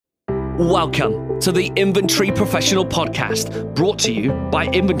Welcome to the Inventory Professional Podcast, brought to you by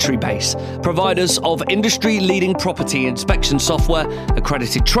Inventory Base, providers of industry-leading property inspection software,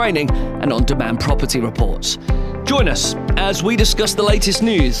 accredited training, and on-demand property reports. Join us as we discuss the latest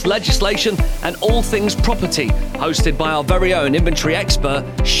news, legislation, and all things property, hosted by our very own inventory expert,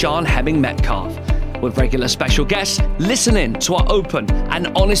 Sean Hemming-Metcalf. With regular special guests, listen in to our open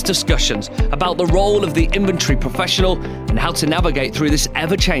and honest discussions about the role of the inventory professional and how to navigate through this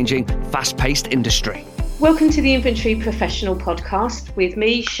ever-changing, fast-paced industry. Welcome to the Inventory Professional Podcast with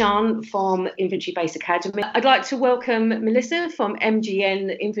me, Sean from Inventory Base Academy. I'd like to welcome Melissa from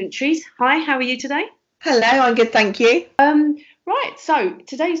MGN Inventories. Hi, how are you today? Hello, I'm good, thank you. Right, so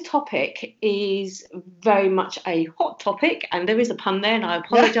today's topic is very much a hot topic, and there is a pun there, and I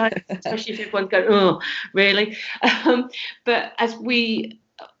apologise, especially if everyone's going, oh, really? But as we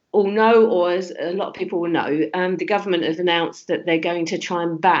all know, or as a lot of people will know, the government has announced that they're going to try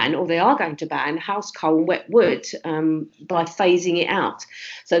and ban, or they are going to ban, house coal and wet wood by phasing it out.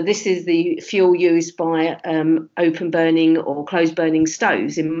 So this is the fuel used by open burning or closed burning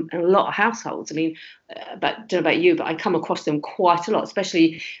stoves in a lot of households. I mean, but I don't know about you, but I come across them quite a lot,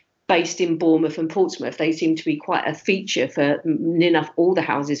 especially based in Bournemouth and Portsmouth. They seem to be quite a feature for near enough all the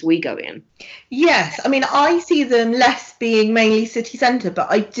houses we go in. Yes, I mean, I see them less being mainly city centre, but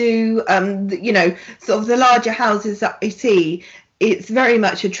I do, sort of the larger houses that I see, it's very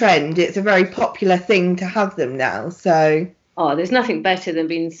much a trend. It's a very popular thing to have them now, so... Oh, there's nothing better than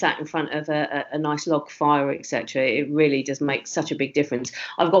being sat in front of a nice log fire, etc. It really does make such a big difference.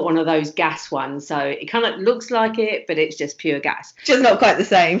 I've got one of those gas ones, so it kind of looks like it, but it's just pure gas. Just not quite the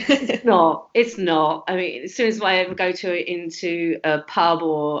same. It's not. I mean, as soon as I ever go into a pub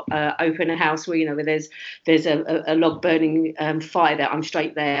or open a house where, where there's a log burning fire there, I'm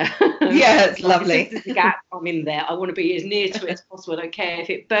straight there. Yeah, it's lovely. There's a gap, I'm in there. I want to be as near to it as possible. I don't care if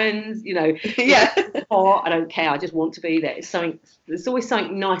it burns, Yeah. It's hot, I don't care. I just want to be there. There's always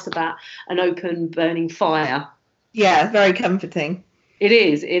something nice about an open burning fire. Yeah, very comforting. It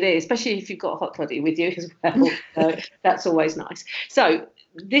is, especially if you've got a hot toddy with you as well. So that's always nice. So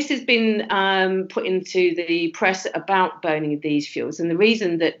this has been put into the press about burning these fuels, and the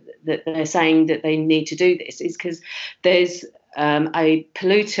reason that they're saying that they need to do this is because there's a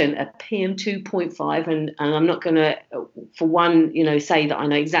pollutant, a PM2.5, and I'm not going to, for one, say that I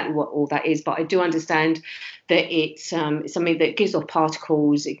know exactly what all that is, but I do understand that it's something that gives off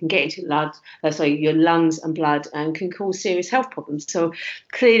particles. It can get into your lungs and blood, and can cause serious health problems. So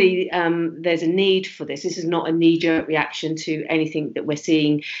clearly, there's a need for this. This is not a knee-jerk reaction to anything that we're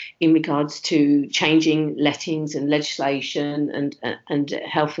seeing in regards to changing lettings and legislation and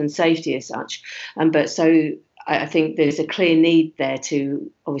health and safety as such. I think there's a clear need there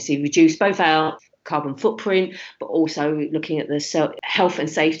to obviously reduce both our carbon footprint, but also looking at the health and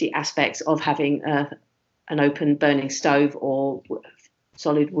safety aspects of having an open burning stove or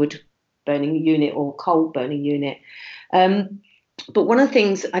solid wood burning unit or coal burning unit. But one of the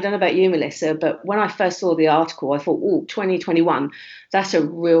things, I don't know about you, Melissa, but when I first saw the article, I thought, 2021, that's a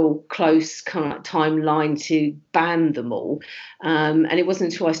real close kind of timeline to ban them all. And it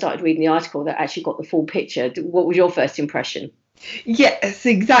wasn't until I started reading the article that I actually got the full picture. What was your first impression? Yes,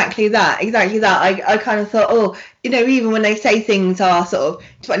 exactly that. I kind of thought, even when they say things are sort of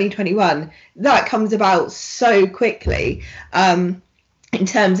 2021, that comes about so quickly. In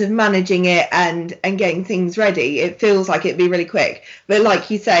terms of managing it and getting things ready, it feels like it'd be really quick. But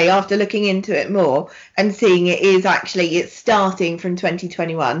like you say, after looking into it more and seeing it's starting from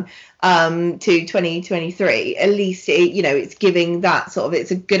 2021 to 2023, at least it's giving that sort of,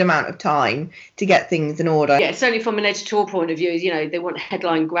 it's a good amount of time to get things in order. Yeah, certainly from an editorial point of view, they want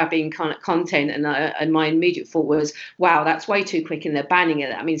headline grabbing kind of content, and my immediate thought was, wow, that's way too quick, and they're banning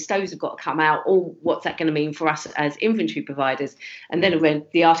it. I mean, stoves have got to come out. Or what's that going to mean for us as inventory providers? And then I read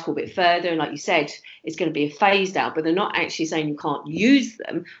the article a bit further, and like you said, it's going to be a phased out, but they're not actually saying you can't use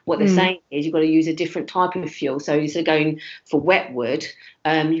them. What they're saying is you've got to use a different type of fuel. So instead of going for wet wood,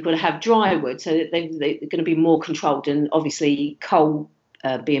 you've got to have dry wood, so that they're going to be more controlled. And obviously coal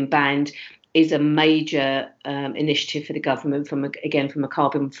being banned is a major initiative for the government from a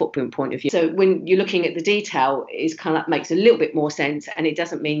carbon footprint point of view. So when you're looking at the detail, it kind of makes a little bit more sense, and it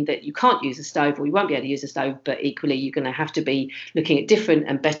doesn't mean that you can't use a stove or you won't be able to use a stove, but equally you're going to have to be looking at different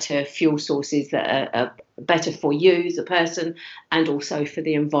and better fuel sources that are better for you as a person and also for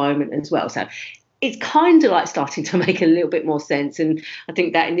the environment as well. So it's kind of like starting to make a little bit more sense. And I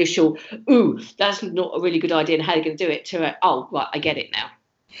think that initial, that's not a really good idea and how are you going to do it, to, right, I get it now.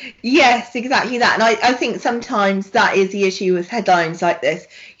 Yes, exactly that. And I think sometimes that is the issue with headlines like this.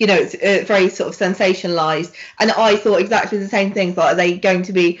 It's very sort of sensationalized. And I thought exactly the same thing. Thought, are they going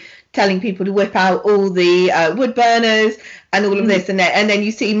to be telling people to whip out all the wood burners and all of this? And then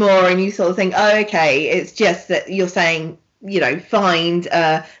you see more and you sort of think, oh, okay, it's just that you're saying, find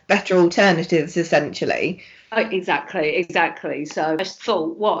better alternatives, essentially. Exactly. So my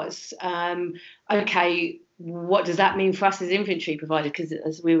thought was, okay, what does that mean for us as inventory providers? Because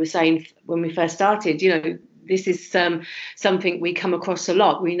as we were saying when we first started, this is something we come across a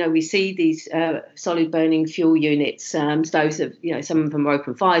lot. We see these solid burning fuel units, stoves of, some of them are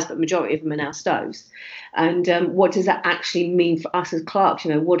open fires, but majority of them are now stoves. And what does that actually mean for us as clerks?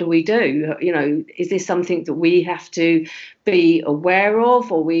 What do we do? Is this something that we have to be aware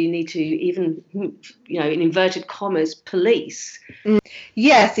of, or we need to even, in inverted commas, police?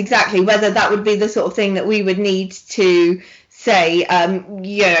 Yes, exactly. Whether that would be the sort of thing that we would need to say,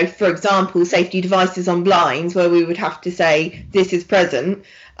 for example, safety devices on blinds, where we would have to say this is present,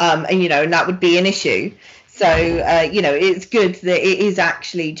 and that would be an issue. So, it's good that it is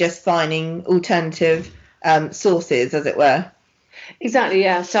actually just finding alternative sources, as it were. Exactly,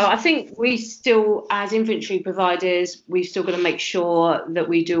 yeah. So I think we still, as inventory providers, we've still got to make sure that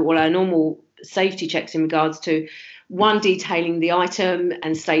we do all our normal safety checks in regards to, one, detailing the item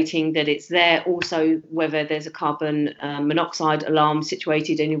and stating that it's there, also whether there's a carbon monoxide alarm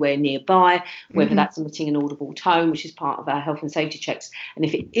situated anywhere nearby, whether that's emitting an audible tone, which is part of our health and safety checks. And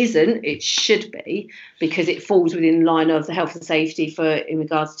if it isn't, it should be, because it falls within line of the health and safety in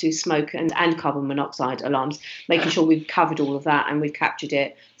regards to smoke and carbon monoxide alarms, making sure we've covered all of that and we've captured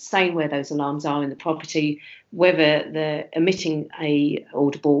it, saying where those alarms are in the property, whether they're emitting a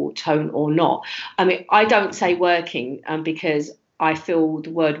audible tone or not. I mean, I don't say working because I feel the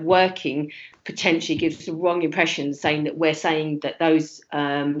word working potentially gives the wrong impression, saying that we're saying that those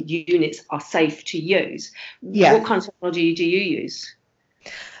units are safe to use. Yeah. What kind of technology do you use?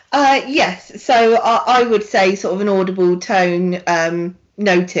 Yes, so I would say sort of an audible tone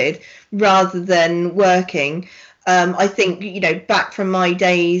noted rather than working. I think, back from my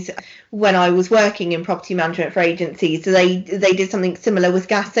days when I was working in property management for agencies, so they did something similar with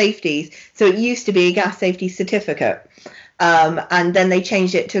gas safeties. So it used to be a gas safety certificate. And then they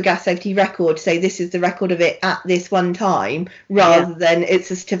changed it to a gas safety record to say this is the record of it at this one time, rather than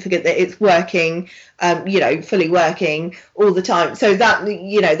it's a certificate that it's working, fully working all the time. So that,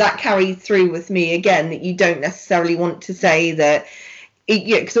 that carried through with me again, that you don't necessarily want to say that,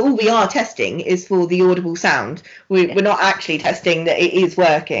 because all we are testing is for the audible sound. We're not actually testing that it is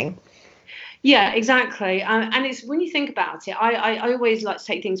working. Yeah, exactly. And it's, when you think about it, I always like to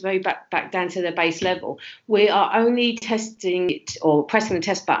take things very back down to the base level. We are only testing it or pressing the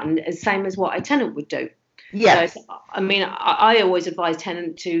test button as same as what a tenant would do. Yes. So, I mean, I always advise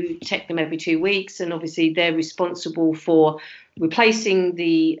tenants to check them every 2 weeks, and obviously they're responsible for replacing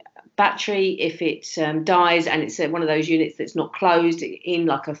the battery if it dies and it's one of those units that's not closed in,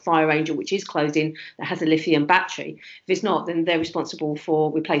 like a fire ranger, which is closed in, that has a lithium battery. If it's not, then they're responsible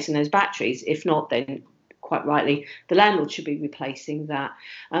for replacing those batteries. If not, then quite rightly the landlord should be replacing that.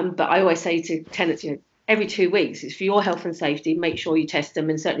 But I always say to tenants, every 2 weeks, it's for your health and safety, make sure you test them.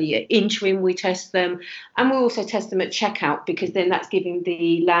 And certainly at interim we test them, and we also test them at checkout, because then that's giving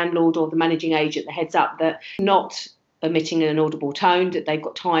the landlord or the managing agent the heads up that not emitting an audible tone, that they've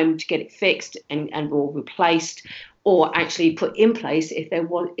got time to get it fixed and or replaced, or actually put in place if there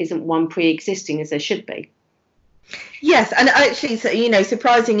isn't one pre-existing, as there should be. Yes, and actually,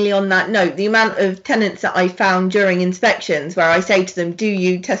 surprisingly on that note, the amount of tenants that I found during inspections where I say to them, do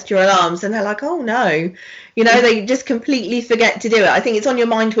you test your alarms? And they're like, oh no, they just completely forget to do it. I think it's on your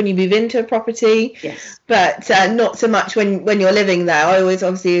mind when you move into a property, yes, but not so much when you're living there. I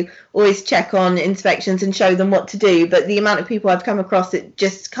always check on inspections and show them what to do, but the amount of people I've come across, it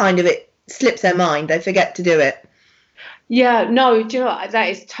just kind of, it slips their mind. They forget to do it. Yeah, no, do you know what? That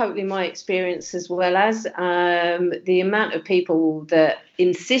is totally my experience, as well as the amount of people that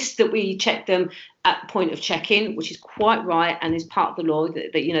insist that we check them at the point of check-in, which is quite right and is part of the law,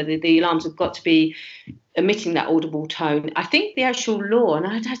 that the alarms have got to be emitting that audible tone. I think the actual law, and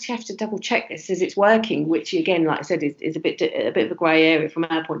I'd actually have to double check this, says it's working, which again, like I said, is a bit of a grey area from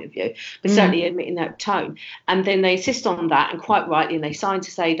our point of view, but certainly emitting that tone. And then they insist on that, and quite rightly, and they sign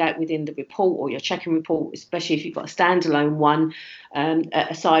to say that within the report or your check-in report, especially if you've got a standalone one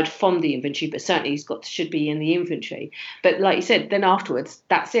aside from the inventory, but certainly should be in the inventory. But like you said, then afterwards,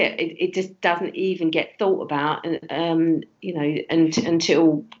 that's it. It just doesn't even get thought about, and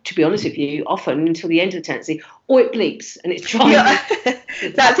until, to be honest with you, often until the end of the tenancy, or it bleeps and it's trying. Yeah.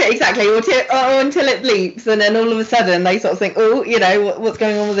 That's it, exactly. Or until it bleeps, and then all of a sudden they sort of think, oh, what's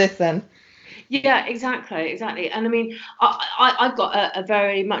going on with this then? Yeah, exactly. And I mean, I've got a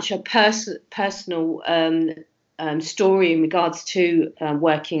very much a personal story in regards to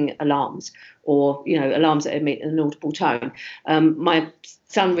working alarms, or alarms that emit an audible tone. My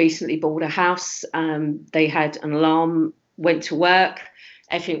son recently bought a house. They had an alarm, went to work,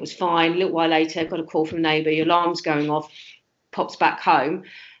 everything was fine. A little while later, got a call from a neighbour, your alarm's going off, pops back home.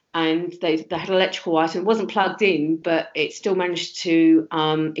 And they had an electrical item. It wasn't plugged in, but it still managed to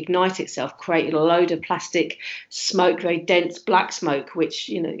ignite itself, created a load of plastic smoke, very dense black smoke, which,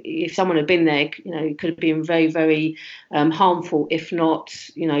 if someone had been there, could have been very, very harmful, if not,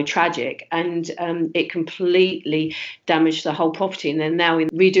 tragic. And it completely damaged the whole property. And then now in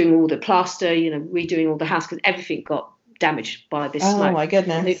redoing all the plaster, redoing all the house, because everything got damaged by this smoke. Oh, my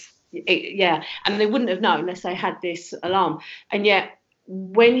goodness. And they wouldn't have known unless they had this alarm. And yet,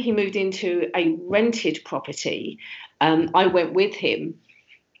 when he moved into a rented property, I went with him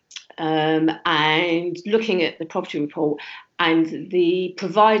and looking at the property report, and the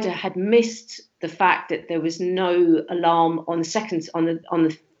provider had missed the fact that there was no alarm on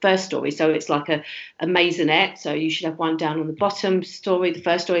the first story. So it's like a maisonette, so you should have one down on the bottom story, the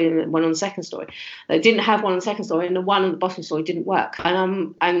first story, and one on the second story. They didn't have one on the second story, and the one on the bottom story didn't work.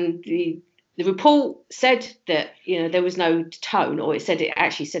 And the report said that there was no tone, or it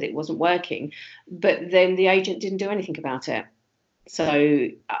actually said it wasn't working, but then the agent didn't do anything about it. So,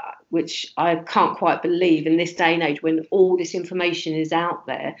 which I can't quite believe in this day and age, when all this information is out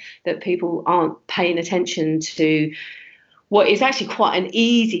there, that people aren't paying attention to what is actually quite an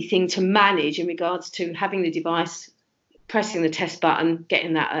easy thing to manage in regards to having the device, pressing the test button,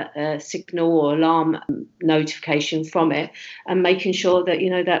 getting that signal or alarm notification from it, and making sure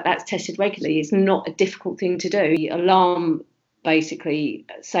that that's tested regularly. It's not a difficult thing to do. The alarm basically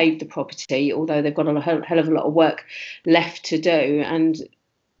saved the property, although they've got a hell of a lot of work left to do. And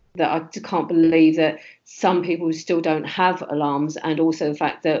that I can't believe that some people still don't have alarms, and also the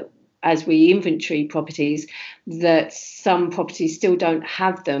fact that as we inventory properties, that some properties still don't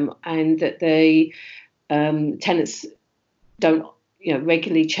have them, and that the tenants don't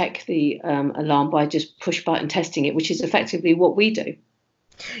regularly check the alarm by just push button testing it, which is effectively what we do.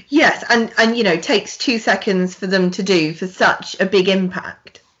 Yes, and takes 2 seconds for them to do, for such a big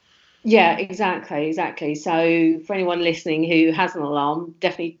impact. Yeah, exactly. So for anyone listening who has an alarm,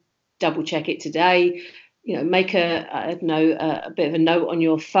 definitely double check it today. Make a bit of a note on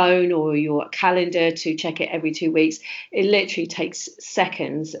your phone or your calendar to check it every 2 weeks. It literally takes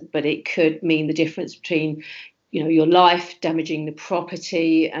seconds, but it could mean the difference between your life, damaging the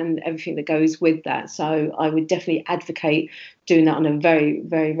property, and everything that goes with that. So I would definitely advocate doing that on a very,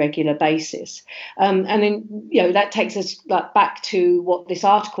 very regular basis. And then, that takes us back to what this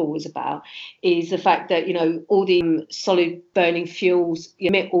article was about, is the fact that, all the solid burning fuels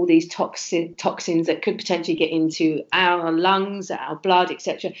emit all these toxins that could potentially get into our lungs, our blood,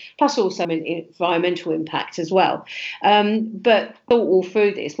 etc., plus also an environmental impact as well. But all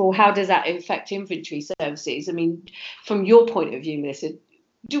through this, well, how does that affect inventory services? I mean, from your point of view, Melissa,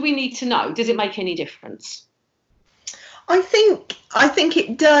 do we need to know? Does it make any difference? I think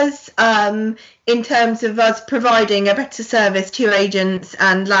it does, in terms of us providing a better service to agents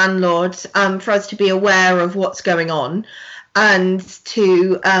and landlords, for us to be aware of what's going on, and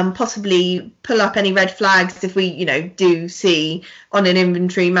to possibly pull up any red flags if we do see on an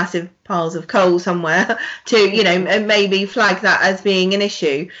inventory massive piles of coal somewhere, to maybe flag that as being an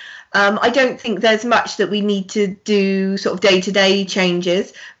issue. I don't think there's much that we need to do sort of day-to-day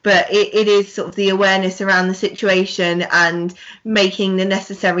changes, but it is sort of the awareness around the situation and making the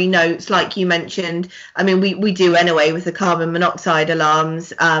necessary notes, like you mentioned. I mean, we do anyway with the carbon monoxide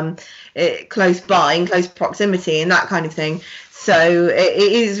alarms, close by, in close proximity, and that kind of thing. So it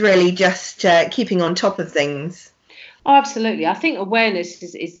is really just keeping on top of things. Oh, absolutely. I think awareness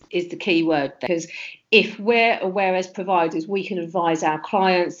is the key word, because if we're aware as providers, we can advise our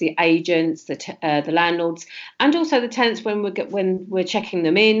clients, the agents, the landlords, and also the tenants when we're checking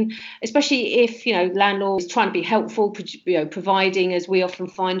them in. Especially if landlords trying to be helpful, providing, as we often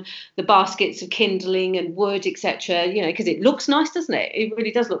find, the baskets of kindling and wood, etc. Because it looks nice, doesn't it? It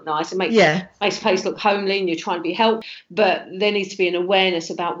really does look nice. It makes the place look homely, and you're trying to be helpful. But there needs to be an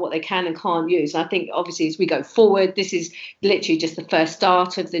awareness about what they can and can't use. And I think obviously as we go forward, this is literally just the first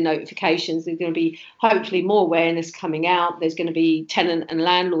start of the notifications. There's going to be hopefully more awareness coming out. There's going to be tenant and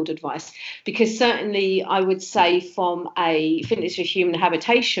landlord advice, because certainly I would say from a fitness for human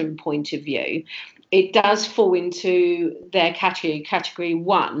habitation point of view, it does fall into their category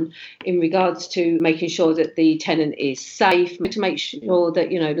 1, in regards to making sure that the tenant is safe, to make sure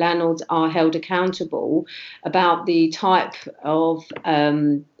that, landlords are held accountable about the type of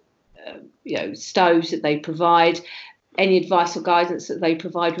stoves that they provide, any advice or guidance that they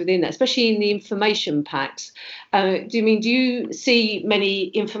provide within that, especially in the information packs. Do you see many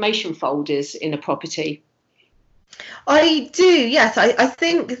information folders in a property? I do, yes. I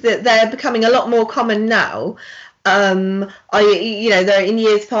think that they're becoming a lot more common now. They're in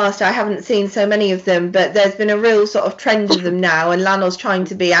years past, I haven't seen so many of them, but there's been a real sort of trend of them now, and landlords trying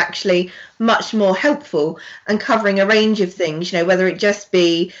to be actually much more helpful and covering a range of things, whether it just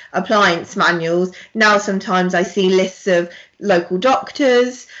be appliance manuals. Now sometimes I see lists of local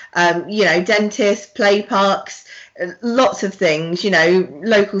doctors, dentists, play parks, lots of things,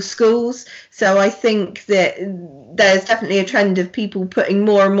 local schools. So I think that there's definitely a trend of people putting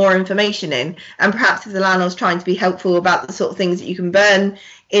more and more information in, and perhaps if the landlord's trying to be helpful about the sort of things that you can burn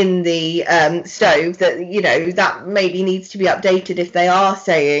in the stove, that that maybe needs to be updated if they are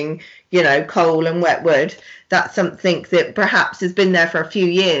saying coal and wet wood. That's something that perhaps has been there for a few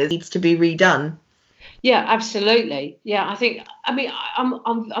years, needs to be redone. Yeah, absolutely. Yeah,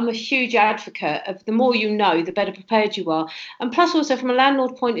 I'm a huge advocate of the more you know, the better prepared you are. And plus, also from a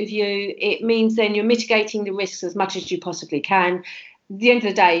landlord point of view, it means then you're mitigating the risks as much as you possibly can. At the end of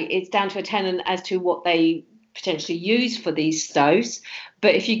the day, it's down to a tenant as to what they potentially use for these stoves.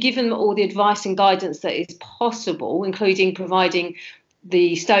 But if you give them all the advice and guidance that is possible, including providing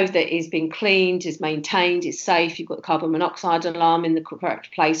the stove that is being cleaned, is maintained, is safe, you've got the carbon monoxide alarm in the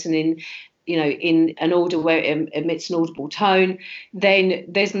correct place and in an order where it emits an audible tone, then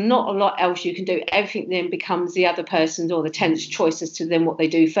there's not a lot else you can do. Everything then becomes the other person's or the tenant's choice as to then what they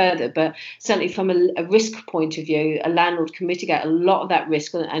do further. But certainly from a risk point of view, a landlord can mitigate a lot of that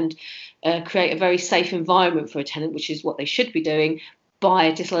risk and create a very safe environment for a tenant, which is what they should be doing,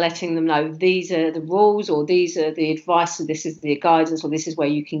 by just letting them know these are the rules, or these are the advice, and this is the guidance, or this is where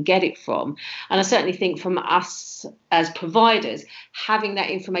you can get it from. And I certainly think from us as providers, having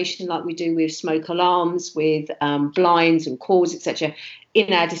that information like we do with smoke alarms, with blinds and cords, etc.,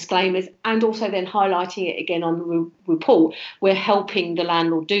 in our disclaimers, and also then highlighting it again on the report, we're helping the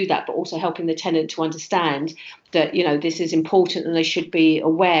landlord do that, but also helping the tenant to understand that this is important and they should be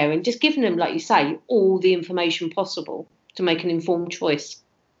aware, and just giving them, like you say, all the information possible to make an informed choice.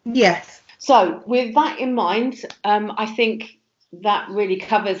 Yes. So with that in mind, I think that really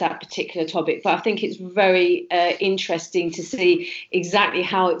covers that particular topic. But I think it's very interesting to see exactly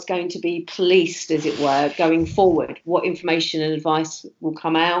how it's going to be policed, as it were, going forward. What information and advice will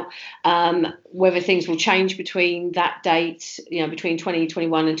come out, whether things will change between that date, between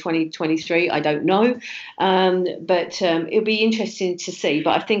 2021 and 2023, I don't know. But it'll be interesting to see.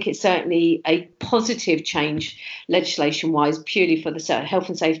 But I think it's certainly a positive change legislation-wise, purely for the health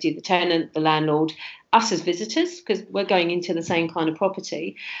and safety of the tenant, the landlord, us as visitors, because we're going into the same kind of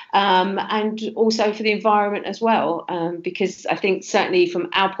property, and also for the environment as well, because I think certainly from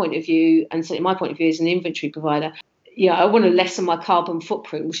our point of view, and certainly my point of view as an inventory provider, I want to lessen my carbon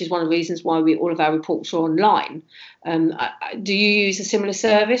footprint, which is one of the reasons why all of our reports are online. Do you use a similar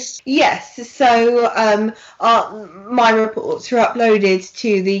service? Yes, so my reports are uploaded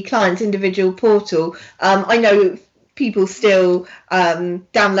to the client's individual portal. I know people still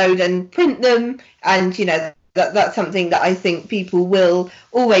download and print them, and that's something that I think people will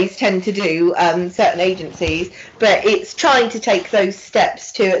always tend to do, certain agencies, but it's trying to take those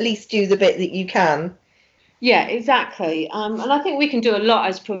steps to at least do the bit that you can. Yeah, exactly. And I think we can do a lot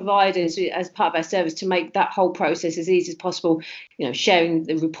as providers, as part of our service, to make that whole process as easy as possible. Sharing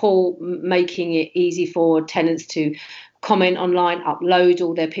the report, making it easy for tenants to comment online, upload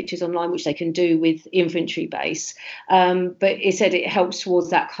all their pictures online, which they can do with Inventory Base. But it said it helps towards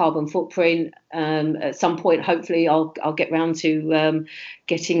that carbon footprint. At some point, hopefully, I'll get round to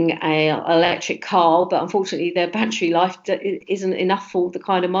getting an electric car, but unfortunately, their battery life isn't enough for the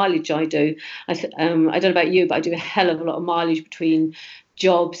kind of mileage I do. I don't know about you, but I do a hell of a lot of mileage between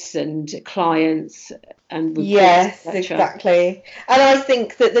jobs and clients and reports, yes, exactly. And I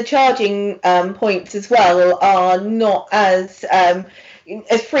think that the charging points as well are not as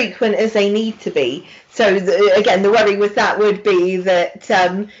frequent as they need to be. So again, the worry with that would be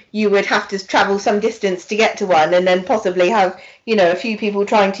that you would have to travel some distance to get to one, and then possibly have a few people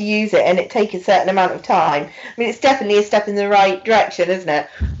trying to use it, and it take a certain amount of time. I mean, it's definitely a step in the right direction, isn't it?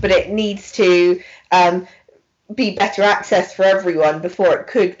 But it needs to be better access for everyone before it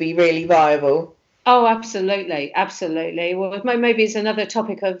could be really viable. Oh, absolutely. Well, maybe it's another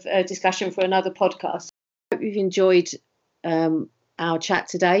topic of discussion for another podcast. I hope you've enjoyed our chat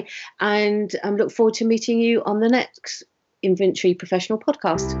today, and look forward to meeting you on the next Inventory Professional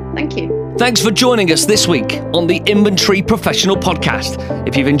Podcast. Thank you. Thanks for joining us this week on the Inventory Professional Podcast.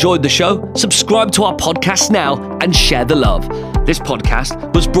 If you've enjoyed the show, subscribe to our podcast now and share the love. This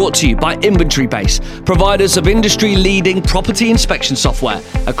podcast was brought to you by Inventory Base, providers of industry-leading property inspection software,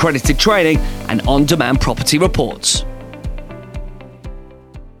 accredited training, and on-demand property reports.